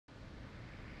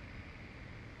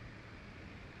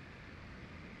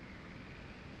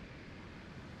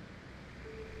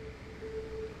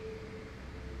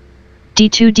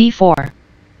d2 d4.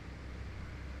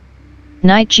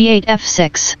 Knight g8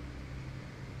 f6.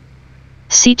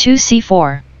 c2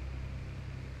 c4.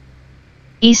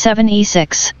 e7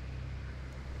 e6.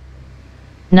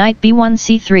 Knight b1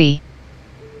 c3.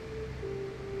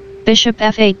 Bishop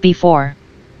f8 b4.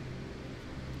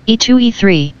 e2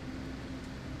 e3.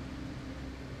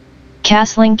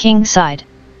 Castling king side.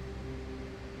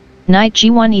 Knight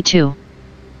g1 e2.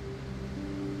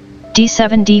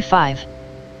 d7 d5.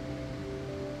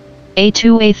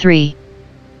 a2 a3.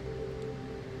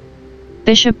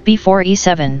 Bishop b4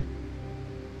 e7.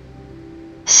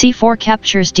 c4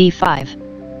 captures d5.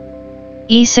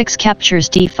 e6 captures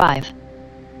d5.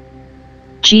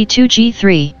 g2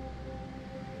 g3.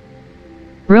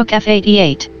 Rook f8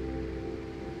 e8.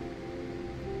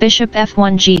 Bishop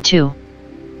f1 g2.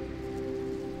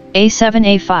 a7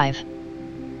 a5.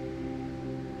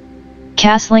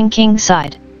 Castling king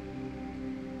side.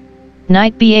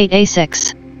 Knight b8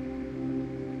 a6.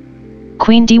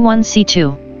 Queen d1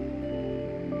 c2.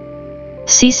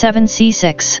 c7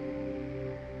 c6.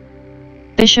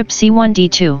 Bishop c1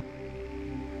 d2.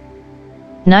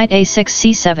 Knight a6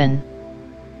 c7.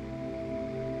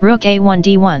 Rook a1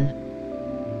 d1.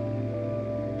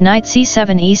 Knight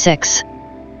c7 e6.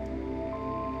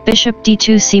 Bishop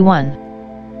d2 c1.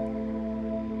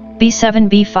 b7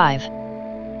 b5.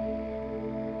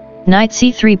 Knight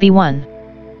c3 b1.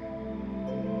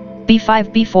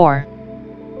 b5 b4.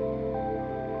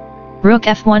 Rook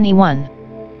f1 e1.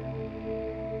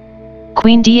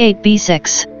 Queen d8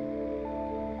 b6.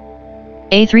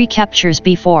 a3 captures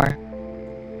b4.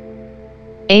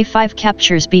 a5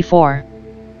 captures b4.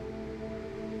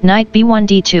 Knight b1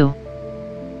 d2.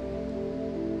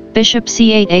 Bishop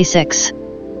c8 a6.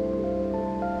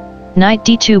 Knight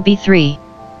d2 b3.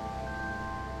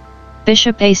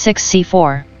 Bishop a6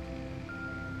 c4.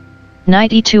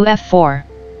 Knight e2 f4.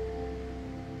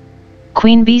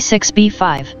 Queen b6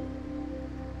 b5.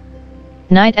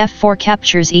 Knight f4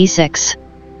 captures e6.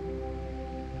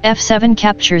 f7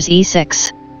 captures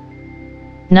e6.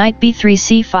 Knight b3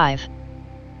 c5.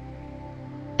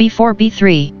 b4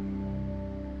 b3.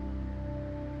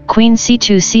 Queen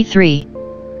c2 c3.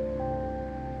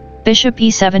 Bishop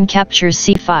e7 captures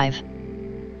c5.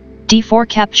 d4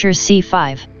 captures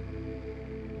c5.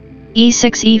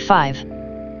 e6 e5.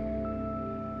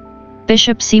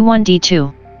 Bishop c1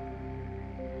 d2.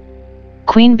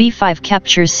 Queen b5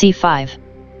 captures c5.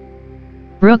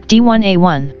 Rook d1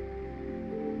 a1.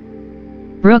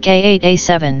 Rook a8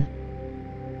 a7.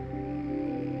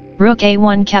 Rook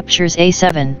a1 captures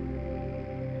a7.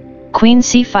 Queen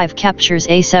c5 captures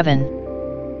a7.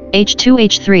 h2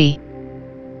 h3.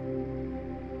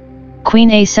 Queen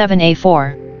a7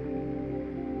 a4.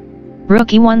 Rook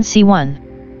e1 c1.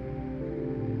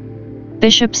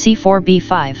 Bishop c4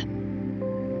 b5.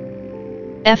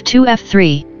 f2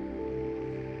 f3.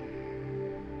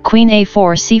 Queen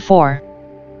a4 c4.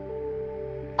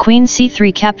 Queen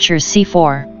c3 captures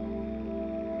c4.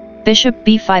 Bishop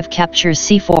b5 captures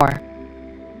c4.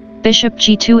 Bishop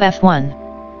g2 f1.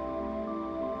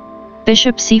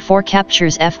 Bishop c4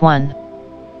 captures f1.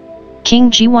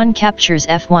 King g1 captures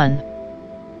f1.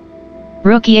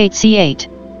 Rook e8 c8.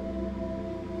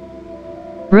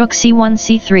 Rook c1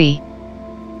 c3.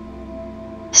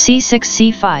 c6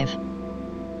 c5.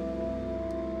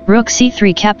 Rook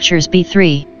c3 captures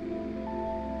b3.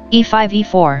 e5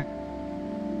 e4.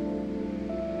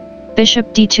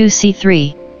 Bishop d2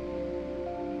 c3.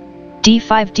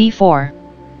 d5 d4.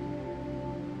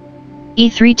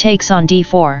 e3 takes on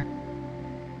d4.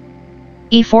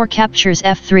 e4 captures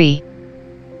f3.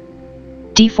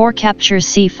 d4 captures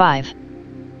c5.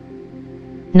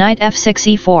 Knight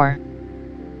f6 e4.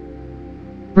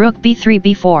 Rook b3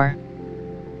 b4.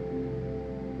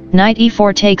 Knight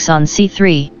e4 takes on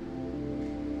c3.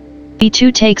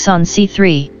 b2 takes on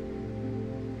c3.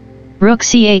 Rook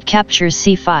c8 captures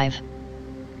c5.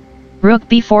 Rook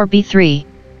b4 b3.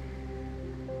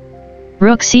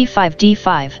 Rook c5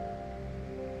 d5.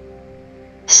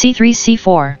 c3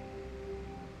 c4.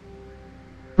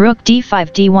 Rook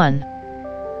d5 d1.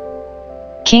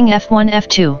 King f1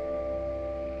 f2.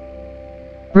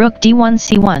 Rook d1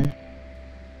 c1.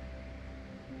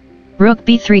 Rook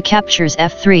b3 captures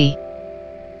f3.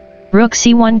 Rook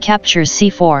c1 captures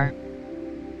c4.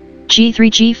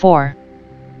 g3 g4.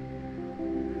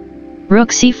 Rook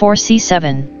c4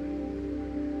 c7.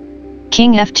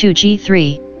 King f2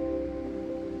 g3.